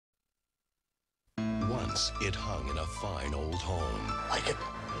Once, it hung in a fine old home. Like it?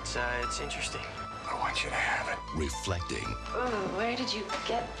 It's interesting. I want you to have it. Reflecting. Ooh, where did you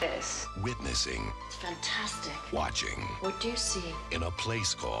get this? Witnessing. It's fantastic. Watching. What do you see? In a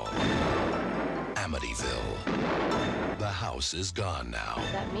place called Amityville. The house is gone now.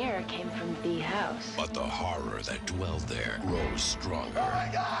 That mirror came from the house. But the horror that dwelled there grows stronger. Oh my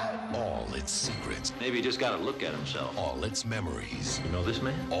God! All its secrets. Maybe he just got to look at himself. All its memories. You know this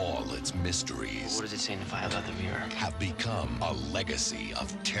man? All its mysteries. What does it signify about the mirror? Have become a legacy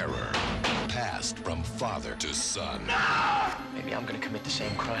of terror. Passed from father to son. No! Maybe I'm gonna commit the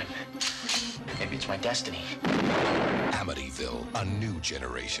same crime. Maybe it's my destiny. Amityville, a new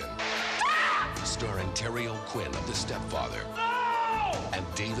generation. Starring Terry O'Quinn of The Stepfather. No! And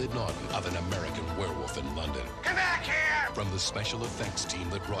David Naughton of An American Werewolf in London. Come back here! From the special effects team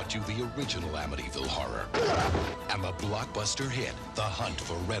that brought you the original Amityville horror. And the blockbuster hit, The Hunt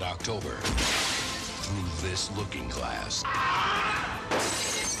for Red October. Through this looking glass.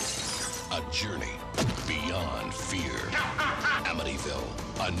 A journey beyond fear.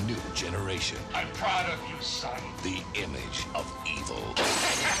 Amityville, a new generation. I'm proud of you, son. The image of evil.